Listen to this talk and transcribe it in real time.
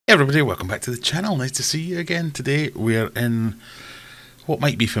Hey everybody, welcome back to the channel. Nice to see you again. Today we're in what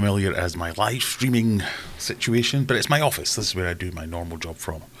might be familiar as my live streaming situation, but it's my office. This is where I do my normal job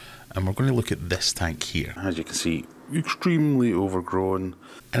from. And we're going to look at this tank here. As you can see, extremely overgrown.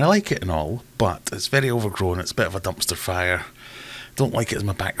 And I like it and all, but it's very overgrown. It's a bit of a dumpster fire. Don't like it as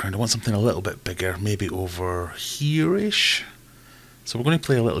my background. I want something a little bit bigger, maybe over here-ish. So we're going to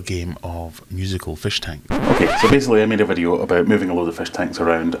play a little game of musical fish tank. Okay, so basically I made a video about moving a load of fish tanks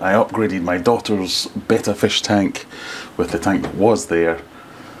around. I upgraded my daughter's beta fish tank with the tank that was there.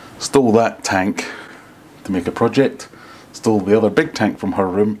 Stole that tank to make a project. Stole the other big tank from her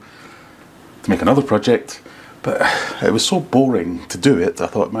room to make another project. But it was so boring to do it, I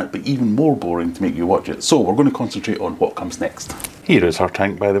thought it might be even more boring to make you watch it. So we're going to concentrate on what comes next. Here is her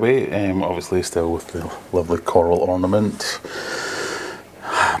tank, by the way. Obviously still with the lovely coral ornament.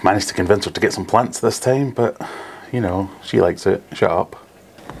 Managed to convince her to get some plants this time, but you know, she likes it. Shut up.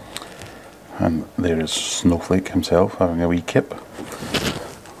 And there is Snowflake himself having a wee kip.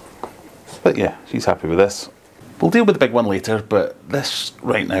 But yeah, she's happy with this. We'll deal with the big one later, but this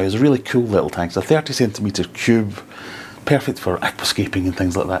right now is a really cool little tank. It's a 30 centimetre cube, perfect for aquascaping and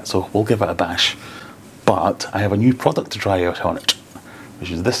things like that, so we'll give it a bash. But I have a new product to try out on it,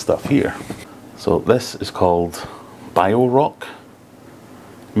 which is this stuff here. So this is called Biorock.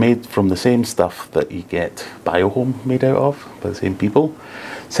 Made from the same stuff that you get Biohome made out of, by the same people.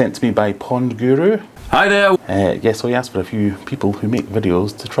 Sent to me by Pond Guru. Hi there! Yeah, so he asked for a few people who make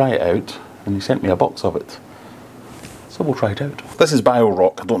videos to try it out, and he sent me a box of it. So we'll try it out. This is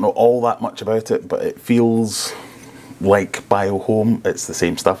Biorock. I don't know all that much about it, but it feels like Biohome. It's the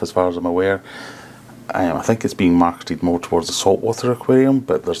same stuff as far as I'm aware. I think it's being marketed more towards a saltwater aquarium,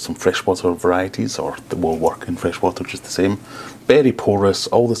 but there's some freshwater varieties, or they will work in freshwater just the same. Very porous,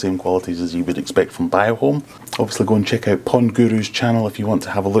 all the same qualities as you would expect from Biohome. Obviously go and check out Pond Guru's channel if you want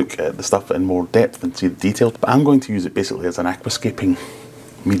to have a look at the stuff in more depth and see the details. But I'm going to use it basically as an aquascaping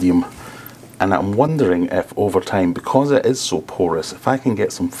medium. And I'm wondering if over time, because it is so porous, if I can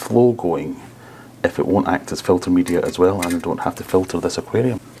get some flow going, if it won't act as filter media as well, and I don't have to filter this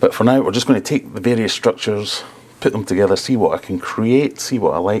aquarium. But for now, we're just going to take the various structures, put them together, see what I can create, see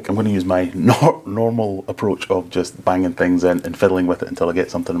what I like. I'm going to use my normal approach of just banging things in and fiddling with it until I get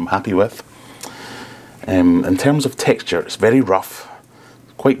something I'm happy with. In terms of texture, it's very rough,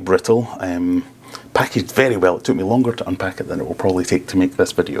 quite brittle, packaged very well. It took me longer to unpack it than it will probably take to make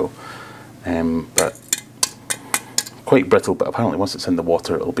this video. But quite brittle, but apparently once it's in the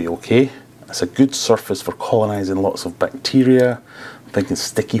water it'll be okay. It's a good surface for colonising lots of bacteria. I'm thinking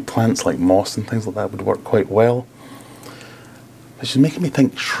sticky plants like moss and things like that would work quite well. This is making me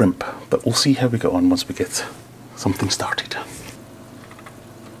think shrimp, but we'll see how we get on once we get something started.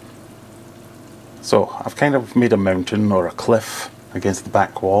 So I've kind of made a mountain or a cliff against the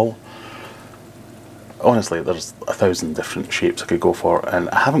back wall. Honestly, there's 1,000 different shapes I could go for, and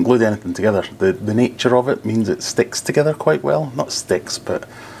I haven't glued anything together. The nature of it means it sticks together quite well. Not sticks, but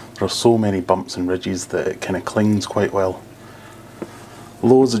there are so many bumps and ridges that it kind of clings quite well.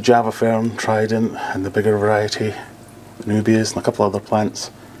 Loads of Java fern, trident, and the bigger variety, Nubias, and a couple other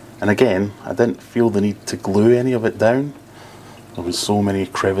plants. And again, I didn't feel the need to glue any of it down. There was so many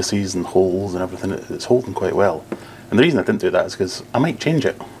crevices and holes and everything, it's holding quite well. And the reason I didn't do that is because I might change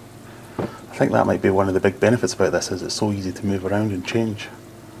it. I think that might be one of the big benefits about this, is it's so easy to move around and change.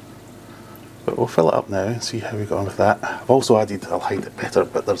 But we'll fill it up now and see how we go on with that. I've also added, I'll hide it better,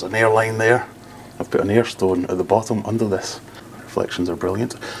 but there's an air line there. I've put an air stone at the bottom under this. Reflections are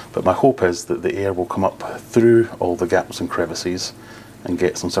brilliant. But my hope is that the air will come up through all the gaps and crevices and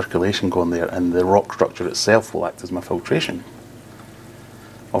get some circulation going there, and the rock structure itself will act as my filtration.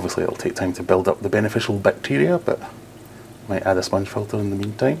 Obviously it'll take time to build up the beneficial bacteria, but might add a sponge filter in the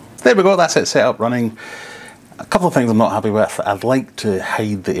meantime. There we go, that's it set up running. A couple of things I'm not happy with. I'd like to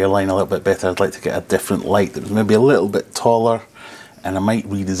hide the airline a little bit better. I'd like to get a different light that was maybe a little bit taller, and I might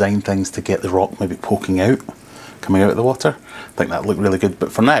redesign things to get the rock maybe poking out, coming out of the water. I think that would look really good,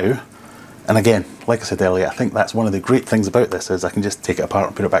 but for now, and again, like I said earlier, I think that's one of the great things about this, is I can just take it apart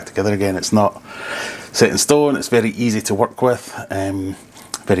and put it back together again. It's not set in stone, it's very easy to work with,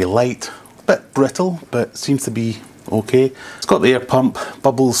 very light, a bit brittle, but seems to be okay. It's got the air pump,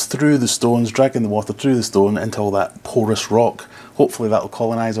 bubbles through the stones, dragging the water through the stone into all that porous rock. Hopefully that'll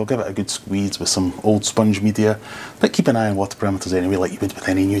colonise. I'll give it a good squeeze with some old sponge media, but keep an eye on water parameters anyway, like you would with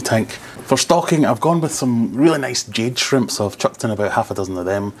any new tank. For stocking, I've gone with some really nice jade shrimp, so I've chucked in about half a dozen of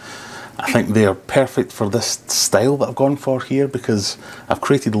them. I think they're perfect for this style that I've gone for here, because I've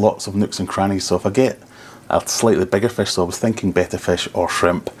created lots of nooks and crannies, so if I get a slightly bigger fish, so I was thinking betta fish or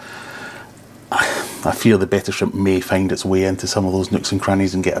shrimp, I fear the betta shrimp may find its way into some of those nooks and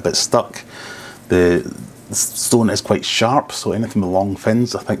crannies and get a bit stuck. The stone is quite sharp, so anything with long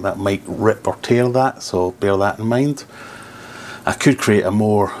fins, I think that might rip or tear that, so bear that in mind. I could create a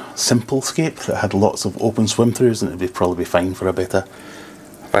more simple scape that had lots of open swim throughs, and it would probably be fine for a betta.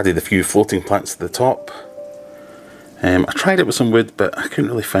 I've added a few floating plants to the top. I tried it with some wood, but I couldn't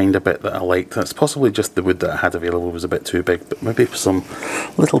really find a bit that I liked. That's possibly just the wood that I had available was a bit too big, but maybe some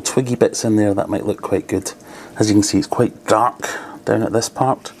little twiggy bits in there that might look quite good. As you can see, it's quite dark down at this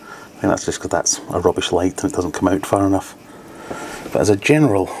part. I think that's just because that's a rubbish light and it doesn't come out far enough. But as a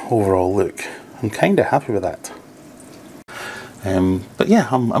general overall look, I'm kind of happy with that. But yeah,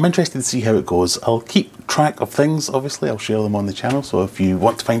 I'm interested to see how it goes. I'll keep track of things, obviously. I'll share them on the channel, so if you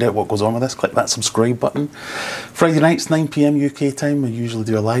want to find out what goes on with this, click that subscribe button. Friday nights, 9 PM UK time, I usually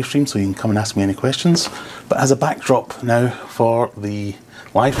do a live stream, so you can come and ask me any questions. But as a backdrop now for the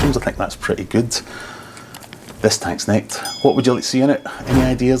live streams, I think that's pretty good. This tank's necked. What would you like to see in it? Any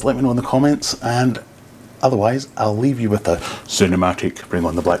ideas? Let me know in the comments. And otherwise, I'll leave you with a cinematic, bring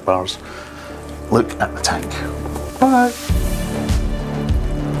on the black bars, look at the tank. Bye!